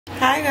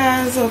Hi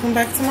guys, welcome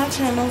back to my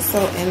channel.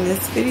 So in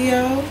this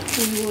video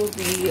we will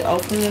be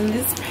opening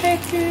this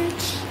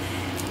package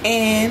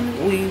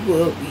and we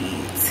will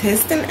be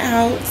testing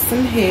out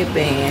some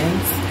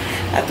headbands.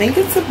 I think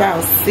it's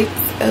about 6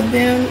 of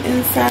them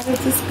inside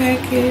of this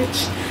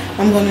package.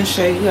 I'm going to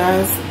show you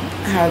guys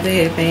how the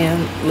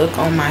headband look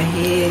on my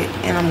head,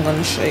 and I'm going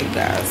to show you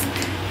guys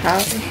how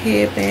the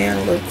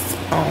headband looks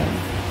on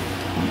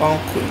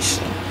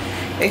Bonquisha.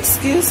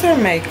 Excuse her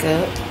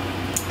makeup.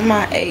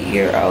 My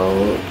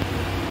 8-year-old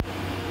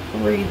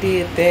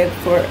redid that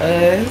for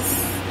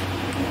us.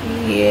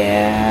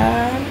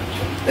 Yeah.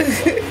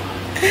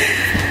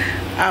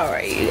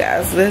 Alright, you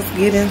guys, let's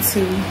get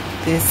into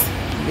this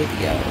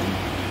video.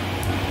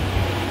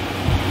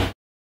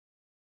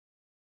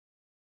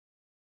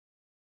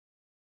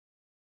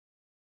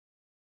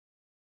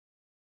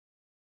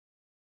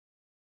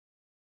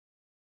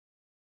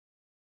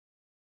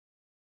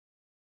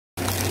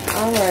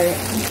 Alright,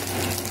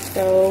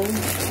 so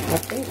I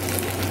think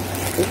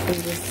we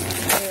can just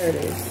tear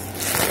this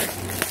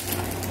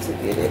to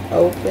get it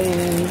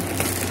open.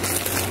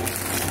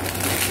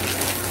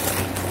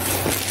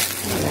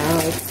 Now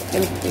it's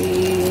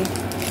empty.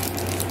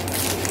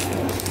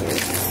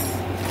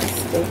 It's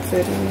still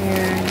sitting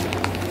here.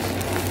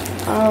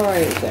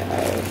 Alright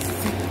guys,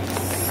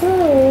 so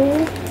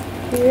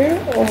here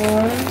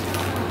are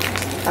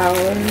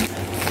our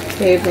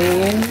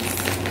headbands.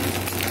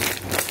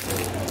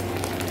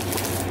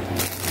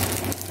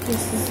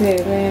 This is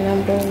headband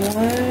number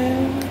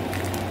 1.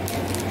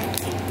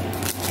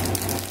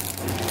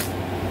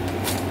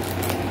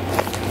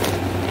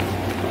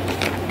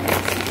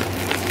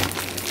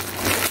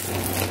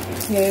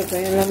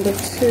 Headband number 2.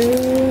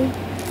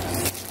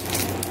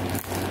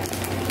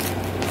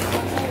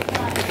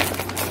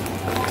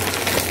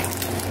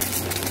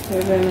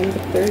 Headband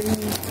number 3.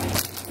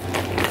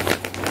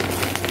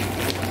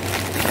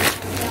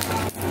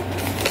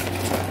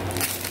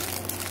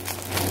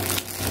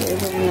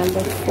 Headband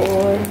number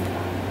 4.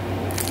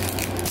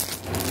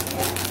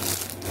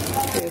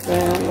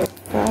 Headband number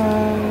 5.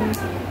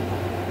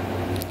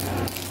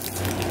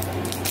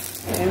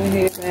 And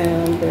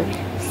headband number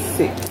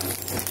 6.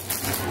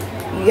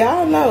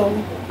 Y'all know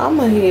I'm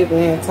a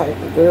headband type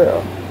of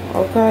girl,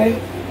 okay?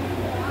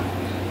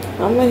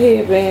 I'm a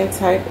headband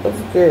type of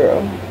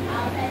girl.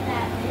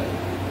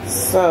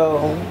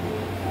 So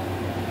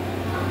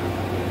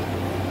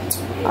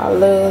I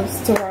love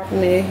to rock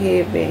me a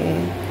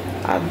headband.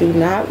 I do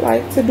not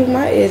like to do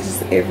my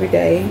edges every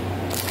day.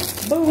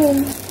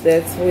 Boom,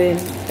 that's when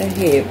a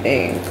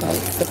headband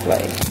comes to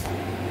play.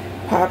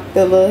 Pop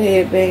the little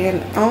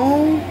headband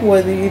on,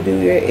 whether you do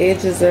your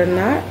edges or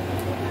not.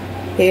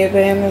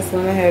 Headband is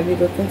going to have you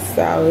looking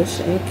stylish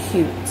and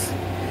cute.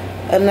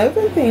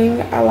 Another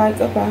thing I like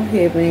about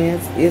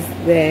headbands is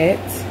that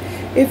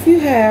if you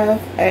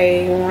have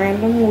a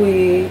random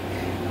wig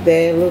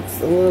that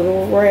looks a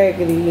little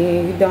raggedy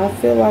and you don't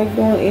feel like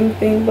doing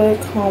anything but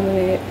combing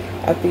it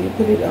after you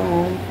put it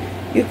on,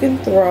 you can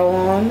throw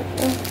on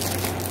a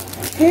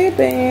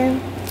headband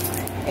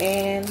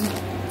and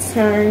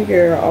turn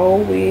your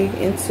old wig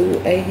into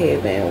a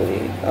headband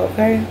wig,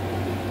 okay?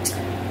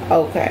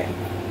 Okay.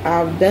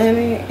 I've done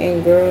it,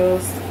 and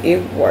girls,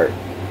 it worked.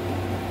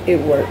 It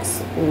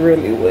works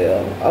really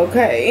well,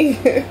 okay?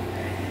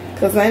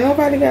 Because ain't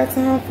nobody got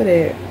time for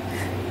that.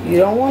 You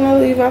don't want to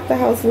leave out the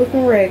house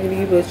looking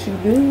raggedy, but you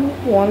do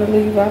want to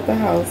leave out the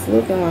house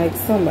looking like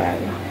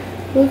somebody.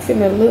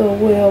 Looking a little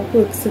well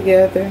put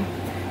together.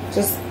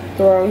 Just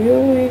throw your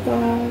wig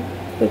on,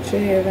 put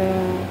your hair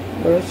down,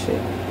 brush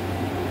it.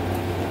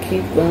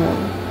 Keep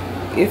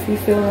going. If you're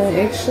feeling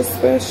extra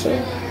special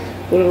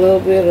with a little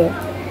bit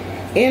of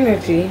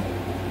energy,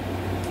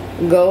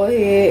 go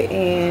ahead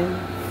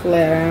and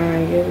flat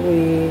iron your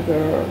wig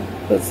or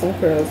put some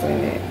curls in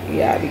it,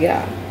 yada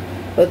yada.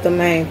 But the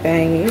main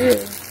thing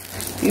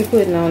is you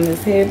putting on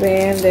this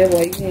headband, that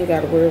way you ain't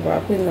gotta worry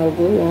about putting no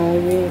glue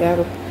on. You ain't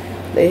gotta,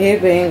 the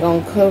headband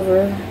gonna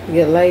cover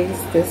your lace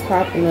that's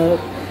popping up.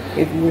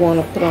 If you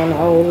want to put on the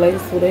old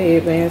lace with a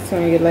headband,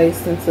 turn your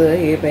lace into a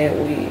headband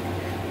wig,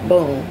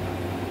 boom,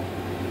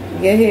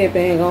 your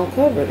headband gonna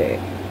cover that.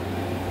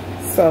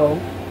 So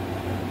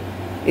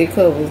it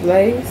covers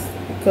lace,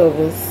 it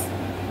covers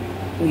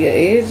your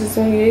edges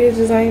when your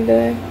edges ain't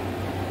done.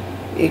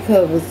 It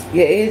covers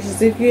your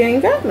edges if you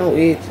ain't got no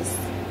edges.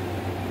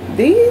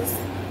 These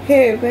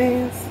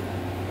headbands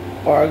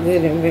are a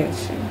good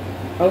invention,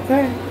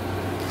 okay?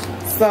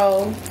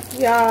 So,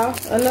 y'all,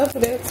 enough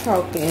of that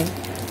talking.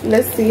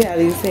 Let's see how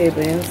these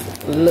headbands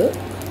look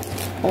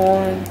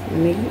on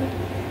me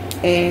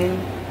and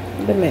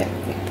the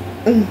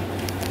mannequin.